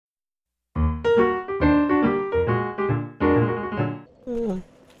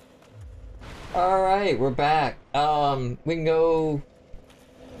Alright, we're back. We can go...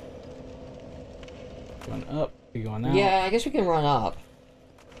 Going up, we going out? Yeah, I guess we can run up.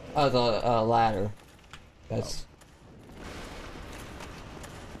 Oh, the ladder. That's...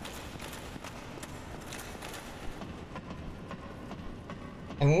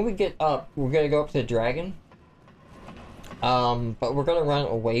 And when we get up, we're gonna go up to the dragon. But we're gonna run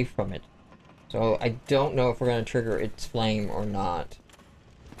away from it. So I don't know if we're gonna trigger its flame or not.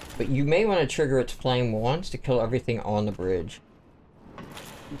 But you may want to trigger its flame once to kill everything on the bridge.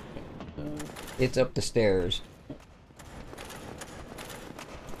 It's up the stairs.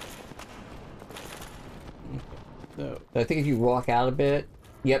 So I think if you walk out a bit...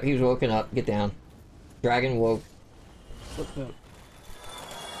 Yep, he was woken up. Get down. Dragon woke. What's up?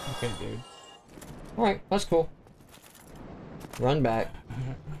 Okay, dude. Alright, that's cool. Run back.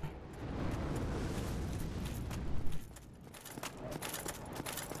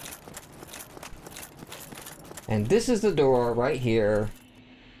 And this is the door right here.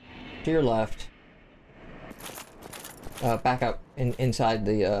 To your left. Back up inside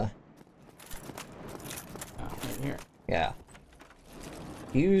the Right here. Yeah.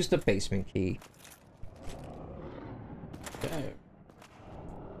 Use the basement key. Okay.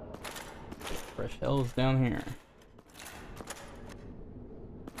 Fresh hell's down here.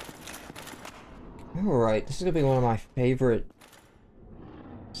 Alright, this is gonna be one of my favorite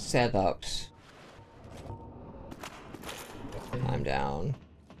setups. I'm down.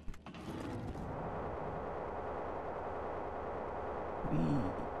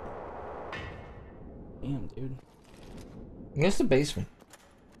 Damn, dude. I guess the basement.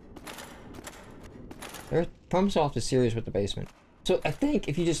 Their Pumpsoft is serious with the basement. So I think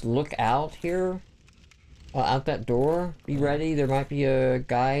if you just look out here, out that door, be ready. There might be a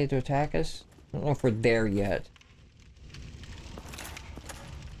guy to attack us. I don't know if we're there yet.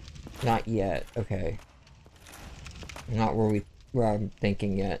 Not yet. Okay. Not where I'm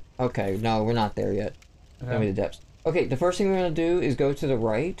thinking yet. Okay, no, we're not there yet. Tell me the depths. Okay, the first thing we're gonna do is go to the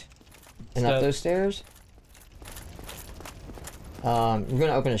right and up those stairs. We're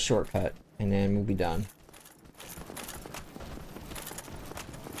gonna open a shortcut and then we'll be done.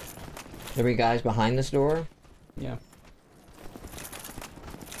 There be guys behind this door. Yeah.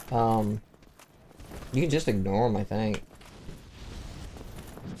 You can just ignore them, I think.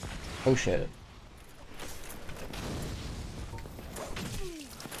 Oh shit.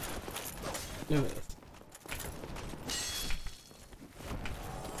 Do this.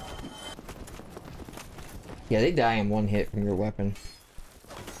 Yeah, they die in one hit from your weapon.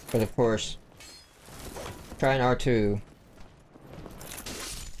 But of course, try an R2.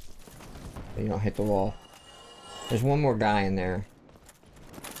 You don't hit the wall. There's one more guy in there.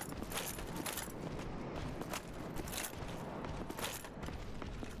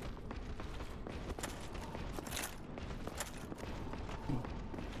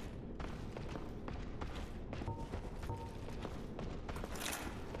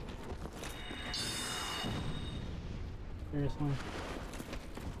 Seriously?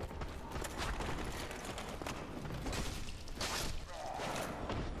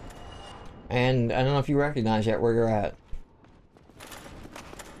 And I don't know if you recognize yet where you're at.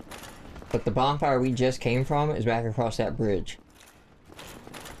 But the bonfire we just came from is back across that bridge.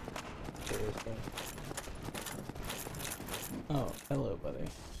 Seriously? Oh, hello, buddy.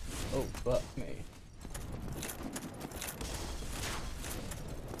 Oh, fuck me.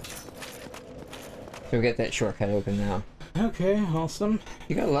 So we get that shortcut open now. Okay, awesome.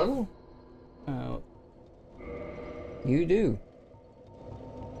 You got a level? Oh. You do.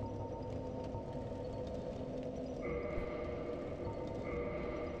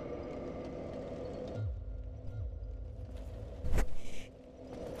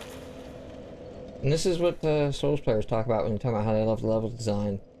 And this is what the Souls players talk about when you talk about how they love the level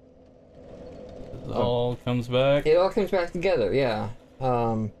design. It all comes back. It all comes back together, yeah.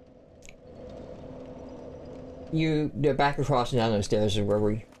 The back across and down those stairs is where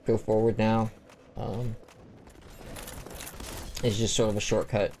we go forward now. It's just sort of a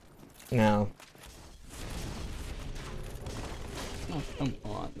shortcut now. Oh, come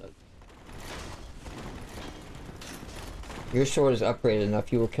on. Your sword is upgraded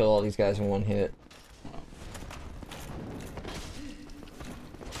enough, you will kill all these guys in one hit.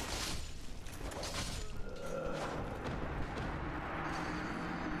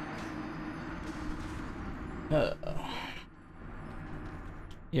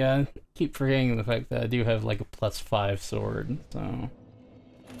 Yeah, I keep forgetting the fact that I do have like a +5 sword, so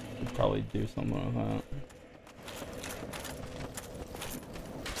I'd probably do something with that.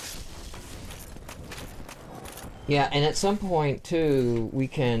 Yeah, and at some point too, we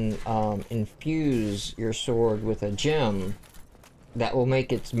can infuse your sword with a gem that will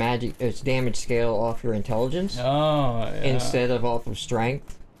make its damage scale off your intelligence. Oh, yeah. Instead of off of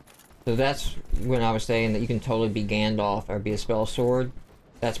strength. So that's when I was saying that you can totally be Gandalf or be a spell sword.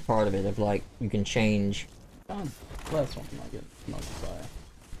 That's part of it, of like, you can change. Last one I get smoked by.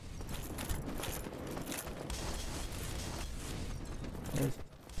 Where's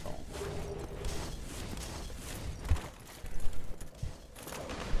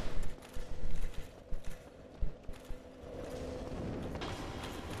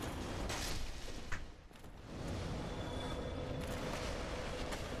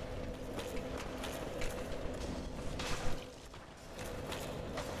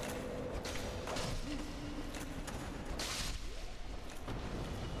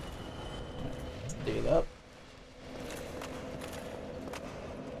dig up?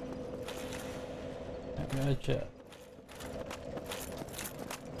 I got a chest.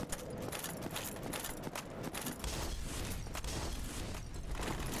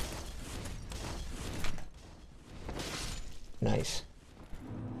 Nice.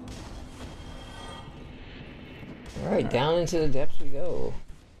 Alright, down into the depths we go.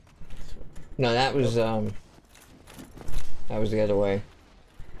 No, that was the other way.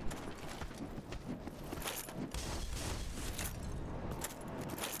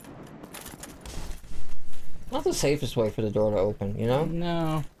 Not the safest way for the door to open, you know?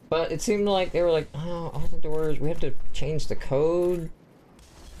 No. But it seemed like they were like, oh, all the doors, we have to change the code,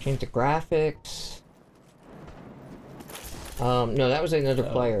 change the graphics. No, that was another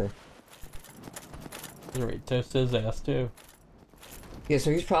player. Right, toast his ass too. Yeah,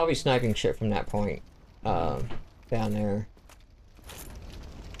 so he's probably sniping shit from that point. Down there.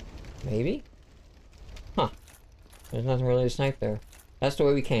 Maybe? Huh. There's nothing really to snipe there. That's the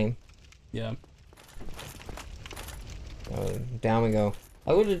way we came. Yeah. Down we go.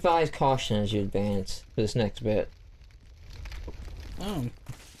 I would advise caution as you advance for this next bit. Oh,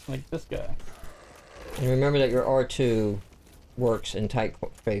 like this guy. And remember that your R2 works in tight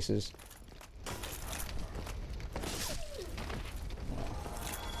spaces.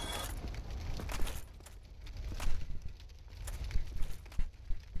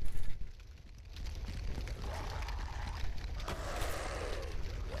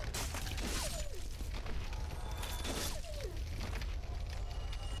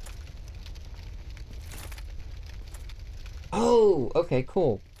 Oh, okay,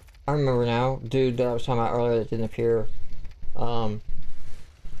 cool. I remember now. Dude that I was talking about earlier that didn't appear. I'm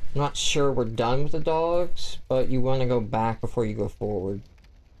not sure we're done with the dogs, but you want to go back before you go forward.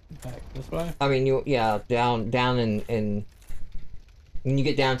 Back this way? I mean, yeah, down in when you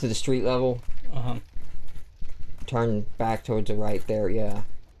get down to the street level, turn back towards the right there, yeah.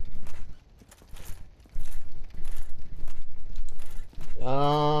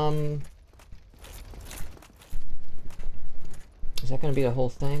 Is that gonna be the whole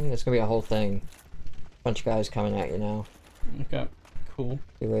thing? It's gonna be a whole thing. Bunch of guys coming at you now. Okay, cool.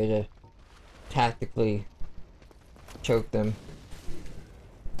 Be ready to tactically choke them.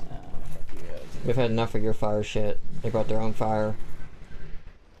 We've had enough of your fire shit. They brought their own fire.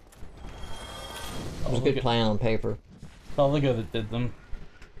 It was a good plan on paper. All the guy that did them.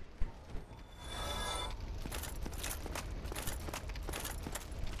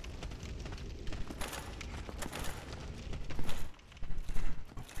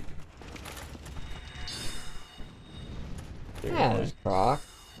 Yeah, there's Croc.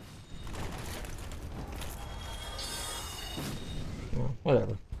 Well,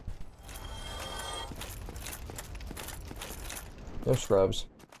 whatever. No scrubs.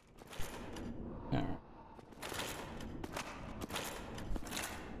 Alright.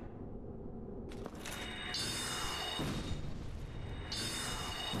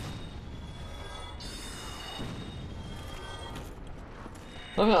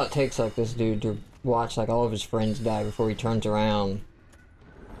 Look how it takes like this dude to watch like all of his friends die before he turns around.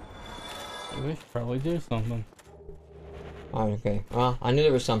 We should probably do something. Oh, okay. Well, I knew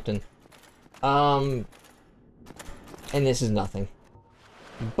there was something. And this is nothing.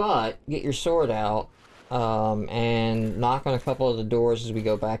 But get your sword out, and knock on a couple of the doors as we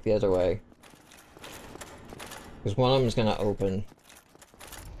go back the other way. Because one of them is going to open.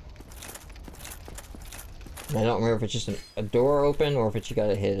 And I don't remember if it's just a door open or if it's you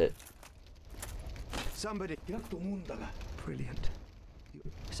gotta hit it. Somebody. Brilliant.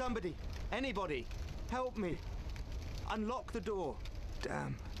 Somebody. Anybody. Help me. Unlock the door.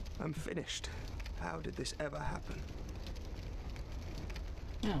 Damn. I'm finished. How did this ever happen?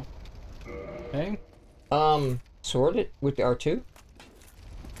 Yeah. Okay. Sword it with the R2?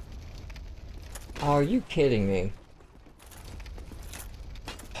 Oh, are you kidding me?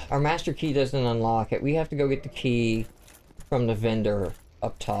 our master key doesn't unlock it. We have to go get the key from the vendor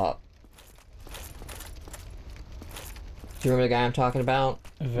up top. Do you remember the guy I'm talking about?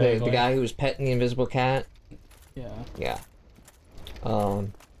 The guy who was petting the invisible cat? Yeah. Yeah.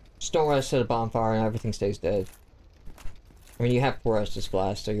 Just don't rest at a bonfire and everything stays dead. I mean, you have 4 Estus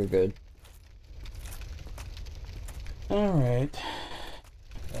Blast, so you're good. Alright.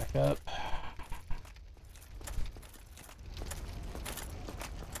 Back up.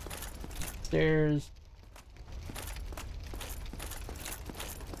 Stairs.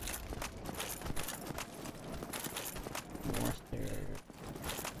 More stairs.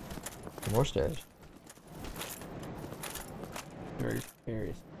 More stairs.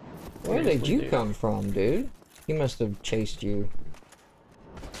 Very Where did you come from, dude? He must have chased you.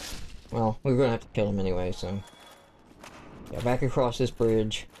 Well, we're gonna have to kill him anyway, so... Yeah, back across this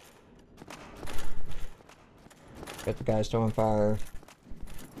bridge. Got the guys throwing fire.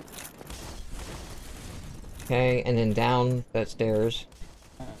 Okay, and then down that stairs.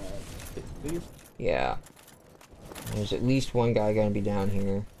 Yeah. There's at least one guy gonna be down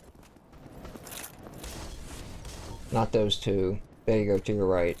here. Not those two. There you go, to your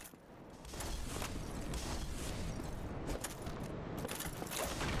right.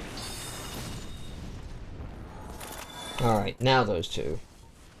 Alright, now those two.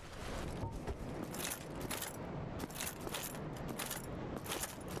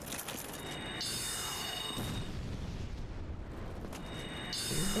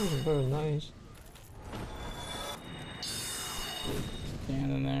 Those are very nice.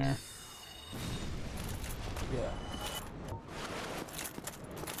 Standing there. Yeah.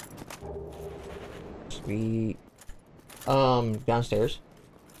 Sweet. Downstairs.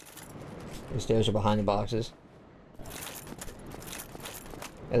 The stairs are behind the boxes.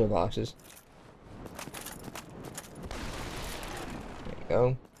 Other boxes. There you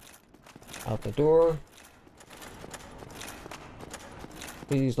go. Out the door.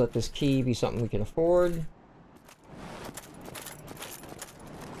 Please let this key be something we can afford.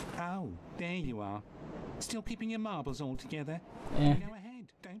 Oh, there you are. Still keeping your marbles all together? Yeah. Go ahead,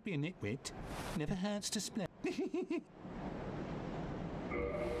 don't be a nitwit. Never hurts to split.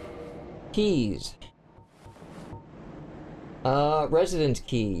 Keys. Residence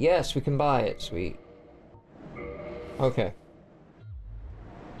key. Yes, we can buy it. Sweet. Okay.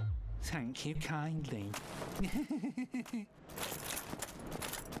 Thank you kindly.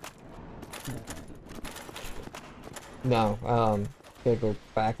 No, gotta go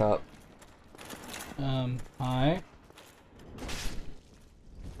back up. Hi.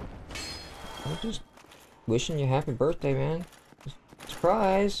 I'm just wishing you happy birthday, man.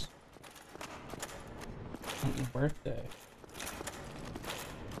 Surprise! Happy birthday.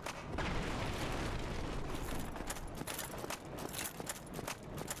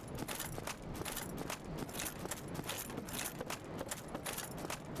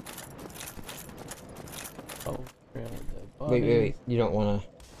 Oh, really? Wait. You don't wanna...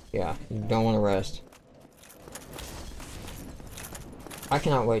 Yeah, you don't wanna rest. I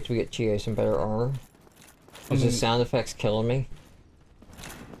cannot wait till we get Chie some better armor. Is the sound effects killing me?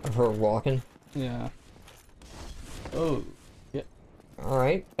 Of her walking? Yeah. Oh, yeah.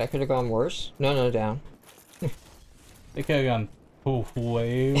 Alright, that could have gone worse. No, down. It could have gone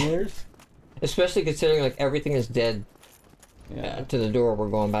way worse. Especially considering, like, everything is dead Yeah. to the door we're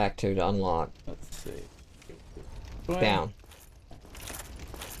going back to unlock. Let's see. Down.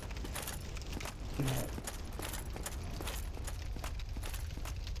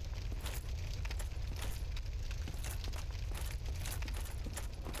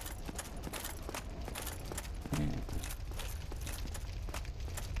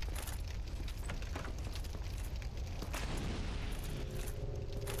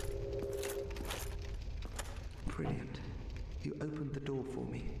 Brilliant. You opened the door for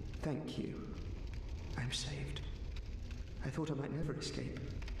me. Thank you. I'm saved. I thought I might never escape.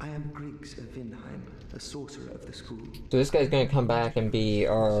 I am Griggs of Vinheim, a sorcerer of the school. So this guy's gonna come back and be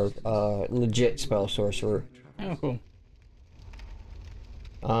our legit spell sorcerer. Oh, cool.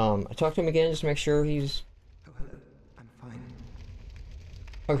 I talked to him again just to make sure he's... Oh, hello. I'm fine.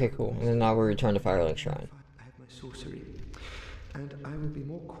 Okay, cool. And then now we return to Firelink Shrine. I have my sorcery. And I will be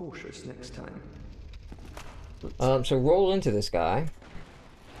more cautious next time. So roll into this guy.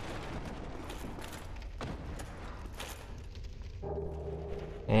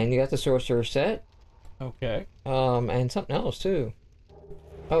 And you got the sorcerer set. Okay. And something else too.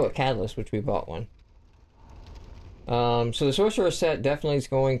 Oh, a catalyst, which we bought one. So the sorcerer set definitely is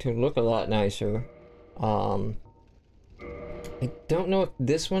going to look a lot nicer. I don't know if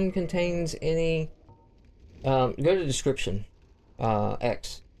this one contains any... go to description.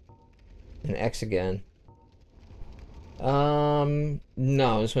 X. And X again.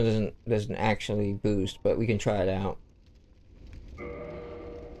 No, this one doesn't actually boost, but we can try it out.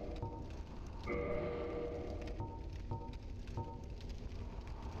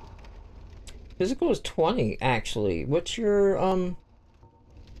 Physical is 20, actually. What's your,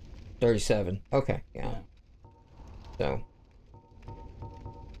 37. Okay, yeah. So.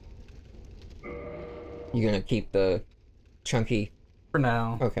 You're gonna keep the chunky? For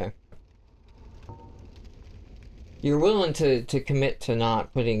now. Okay. You're willing to commit to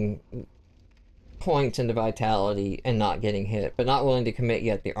not putting points into vitality and not getting hit, but not willing to commit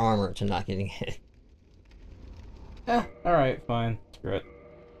yet the armor to not getting hit. Alright, fine. Screw it.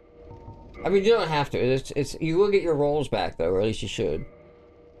 I mean, you don't have to. It's you will get your rolls back though, or at least you should.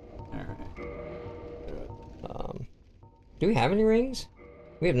 Alright. Do we have any rings?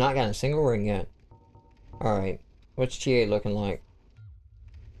 We have not gotten a single ring yet. Alright. What's TA looking like?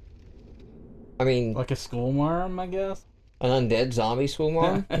 I mean... Like a schoolmarm, I guess? An undead zombie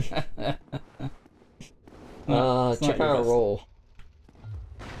schoolmarm? Check out a roll.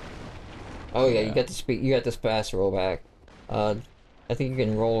 Oh yeah, you got the speed. You got this fast roll back. I think you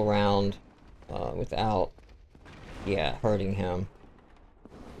can roll around without, yeah, hurting him.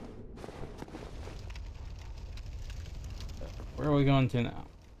 Where are we going to now?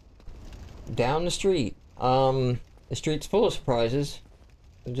 Down the street. The street's full of surprises.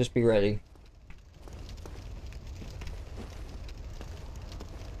 So just be ready.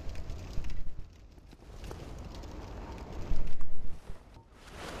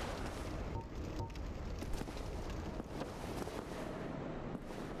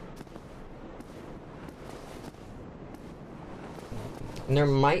 And there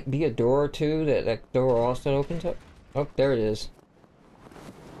might be a door or two that door also opens up. Oh, there it is.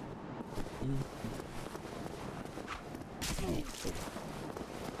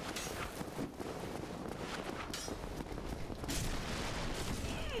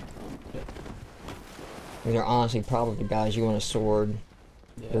 They're honestly probably guys you want a sword.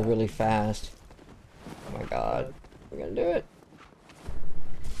 Yeah. They're really fast. Oh my god. We're gonna do it.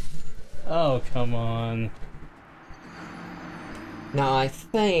 Oh, come on. Now I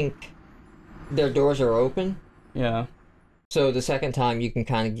think their doors are open. Yeah. So the second time you can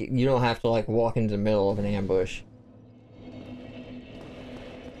kind of get, you don't have to like walk into the middle of an ambush.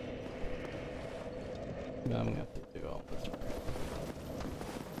 No, I'm gonna have to do all this.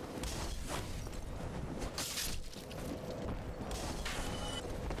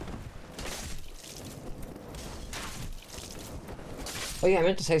 Oh yeah, I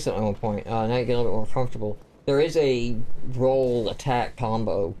meant to say something at one point. Now you get a little bit more comfortable. There is a roll attack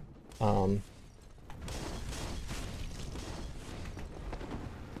combo.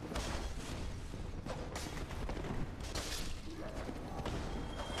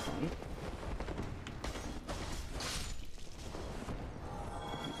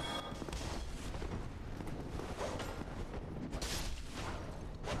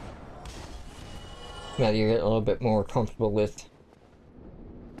 Now you get a little bit more comfortable with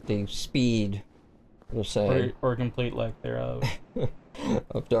the speed, we'll say. Or complete lack thereof.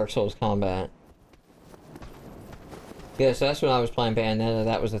 of Dark Souls combat. Yeah, so that's when I was playing Bayonetta.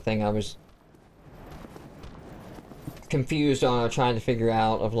 That was the thing I was confused on, or trying to figure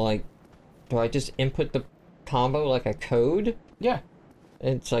out of like, do I just input the combo like a code? Yeah.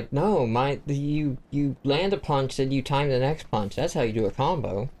 And it's like, no, you land a punch, then you time the next punch. That's how you do a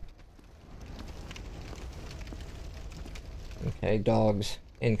combo. Okay, dogs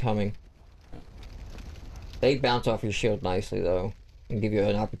incoming. They bounce off your shield nicely though, and give you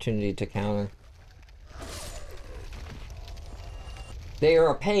an opportunity to counter. They are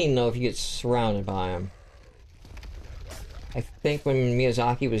a pain though if you get surrounded by them. I think when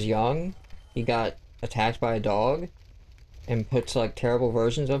Miyazaki was young, he got attacked by a dog and puts like terrible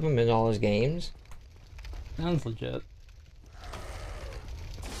versions of him in all his games. Sounds legit.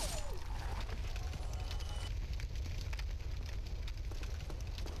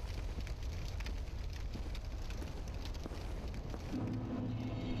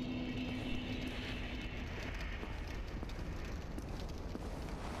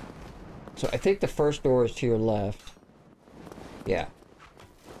 So I think the first door is to your left. Yeah.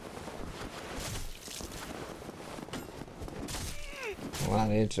 Wow,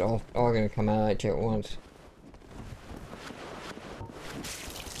 it's all gonna come out at you at once.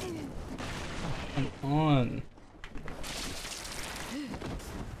 Come on.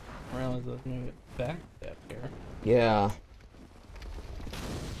 Realize I was gonna get back up here. Yeah.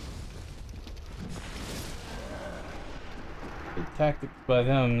 Good tactics by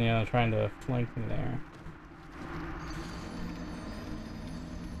them, you know, trying to flank me there.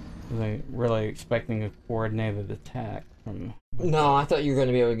 Was I really expecting a coordinated attack from... No, I thought you were going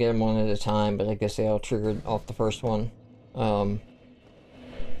to be able to get them one at a time, but I guess they all triggered off the first one.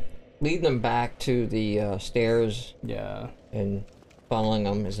 Leading them back to the stairs, Yeah. and funneling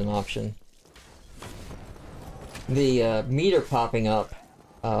them is an option. The meter popping up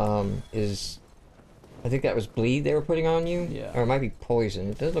is... I think that was bleed they were putting on you? Yeah. Or it might be poison.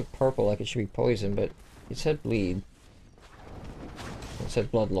 It does look purple like it should be poison, but it said bleed. It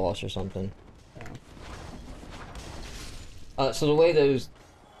said blood loss or something. Yeah. So the way those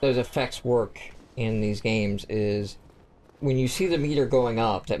effects work in these games is when you see the meter going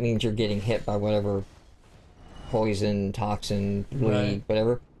up, that means you're getting hit by whatever poison, toxin, bleed, Right.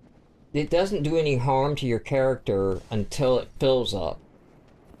 whatever. It doesn't do any harm to your character until it fills up.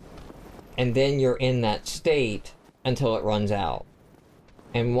 And then you're in that state until it runs out.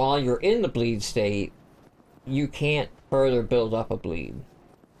 And while you're in the bleed state, you can't further build up a bleed.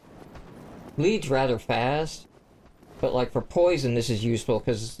 Bleed's rather fast, but like for poison, this is useful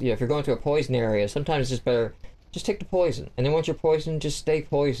because if you're going to a poison area, sometimes it's better just take the poison. And then once you're poisoned, just stay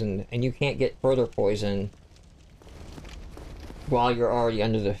poisoned, and you can't get further poison while you're already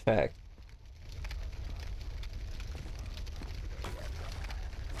under the effect.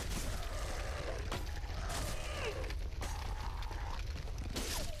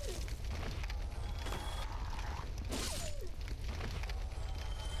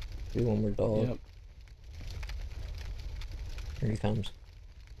 Do one more dog. Yep. Here he comes.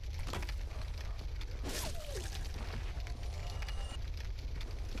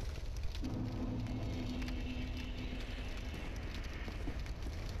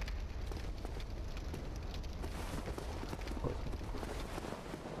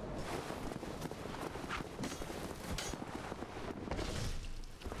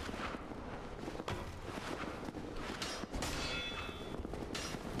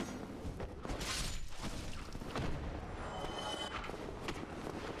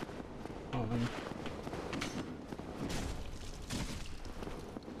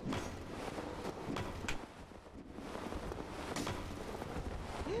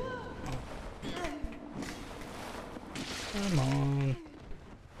 Come on.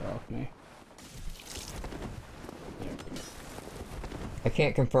 Get off me. I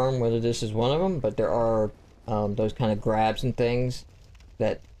can't confirm whether this is one of them, but there are those kind of grabs and things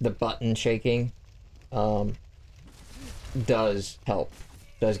that the button shaking does help.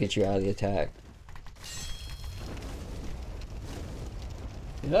 Does get you out of the attack.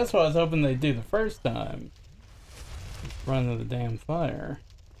 See, that's what I was hoping they'd do the first time. Run to the damn fire.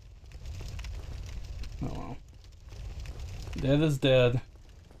 Oh well. Dead is dead.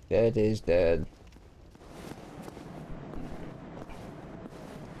 Dead is dead.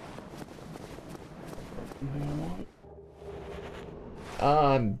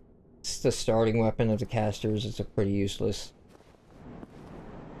 It's the starting weapon of the casters. It's a pretty useless.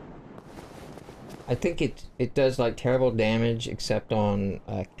 I think it does like terrible damage except on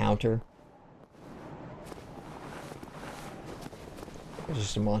counter. It's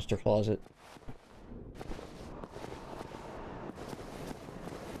just a monster closet.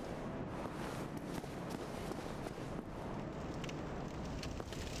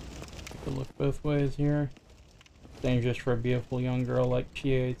 To look both ways here. Dangerous for a beautiful young girl like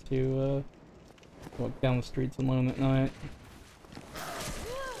Chie to walk down the streets alone at night.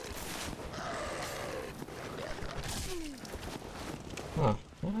 Huh.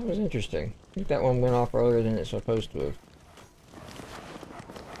 Well, that was interesting. I think that one went off earlier than it's supposed to have.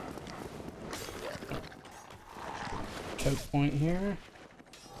 Choke point here.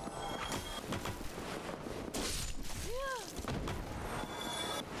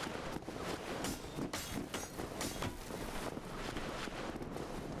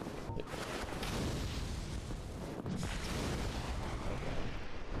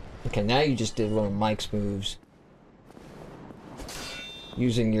 Okay, now you just did one of Mike's moves.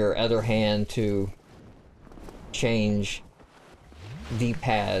 Using your other hand to change the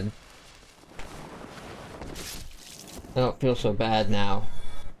pad. I don't feel so bad now.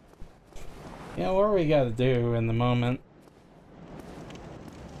 Yeah, what do we gotta do in the moment?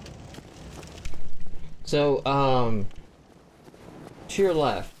 So, to your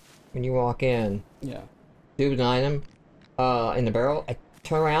left, when you walk in, Yeah. do an item, in the barrel, I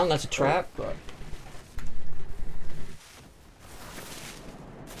turn around, that's a trap. Oh, fuck.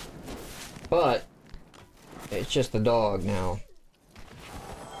 But, it's just the dog now.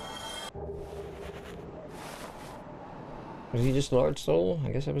 Was he just large soul?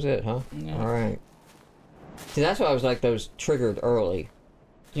 I guess that was it, huh? Yeah. Alright. See, that's why I was like, those triggered early.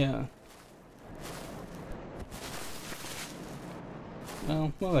 Yeah.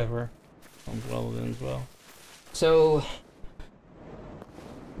 Well, whatever. Sounds well, it ends well. So,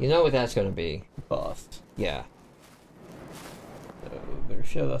 you know what that's gonna be. Boss. Yeah. So there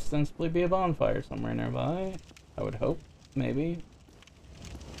should ostensibly be a bonfire somewhere nearby. I would hope. Maybe.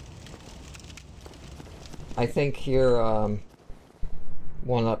 I think you're,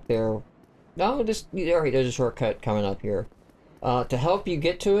 one up there. No, just, alright, there's a shortcut coming up here. To help you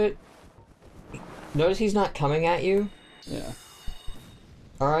get to it, notice he's not coming at you. Yeah.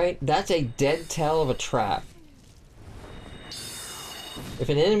 Alright, that's a dead tail of a trap. If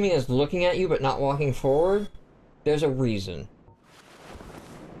an enemy is looking at you but not walking forward, there's a reason.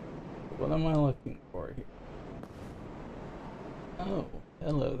 What am I looking for here? Oh,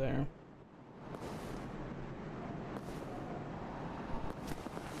 hello there.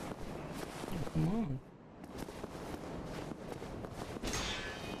 Oh, come on.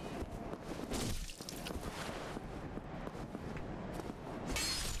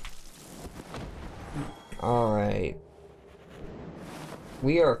 Alright.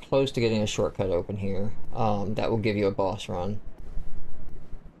 We are close to getting a shortcut open here. That will give you a boss run.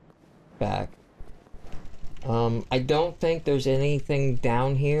 Back. I don't think there's anything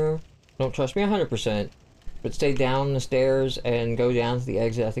down here. Don't trust me 100%. But stay down the stairs and go down to the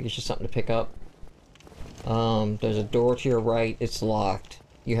exit. I think it's just something to pick up. There's a door to your right. It's locked.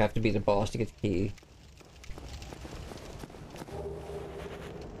 You have to be the boss to get the key.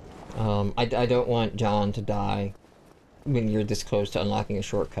 I don't want John to die when you're this close to unlocking a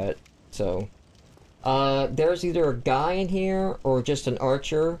shortcut. So, there's either a guy in here or just an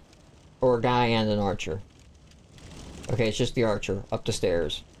archer, or a guy and an archer. Okay, it's just the archer up the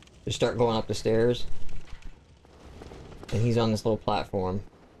stairs. Just start going up the stairs. And he's on this little platform.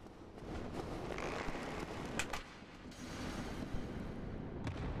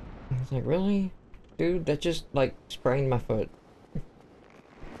 I was like, really? Dude, that just, like, sprained my foot.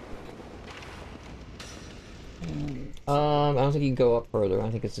 I don't think you can go up further. I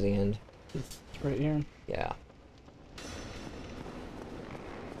think it's the end. It's right here. Yeah.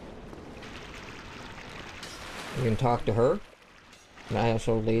 You can talk to her. Nice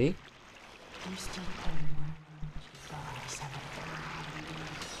old lady.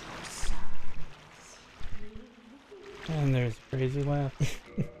 And there's a crazy laugh.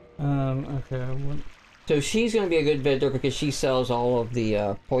 Okay, what? So she's gonna be a good vendor because she sells all of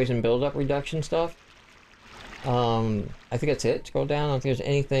the poison buildup reduction stuff. I think that's it. Scroll down. I don't think there's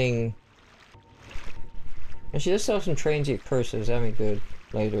anything. And she does sell some transient curses. That'd be good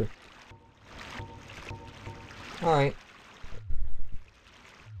later. Alright.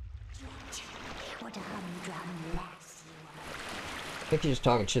 I think she's just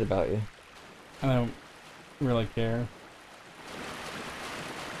talking shit about you. I don't really care.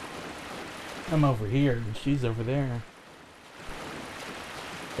 I'm over here, and she's over there.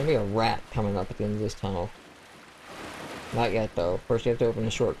 There'll be a rat coming up at the end of this tunnel. Not yet, though. First, you have to open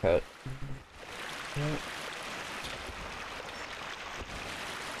the shortcut. Yep.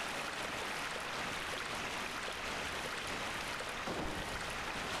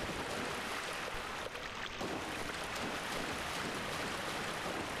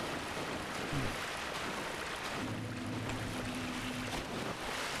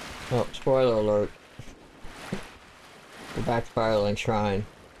 Oh, spoiler alert. We're back to Firelink Shrine.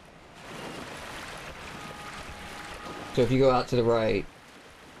 So if you go out to the right,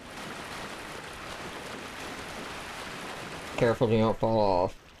 careful you don't fall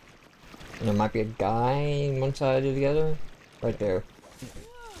off. And there might be a guy on one side or the other. Right there.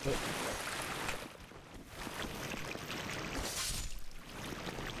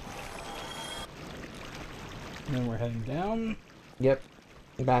 And then we're heading down. Yep.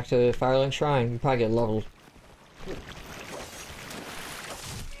 Back to the Firelink Shrine. You probably get leveled.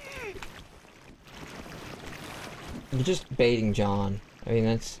 You're just baiting John. I mean,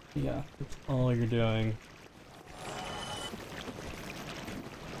 that's... Yeah, that's all you're doing.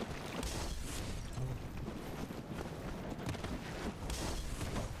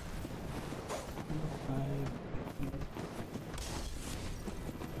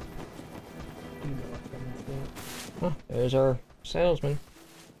 Oh, there's our salesman.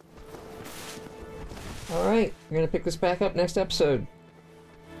 Alright, we're gonna pick this back up next episode.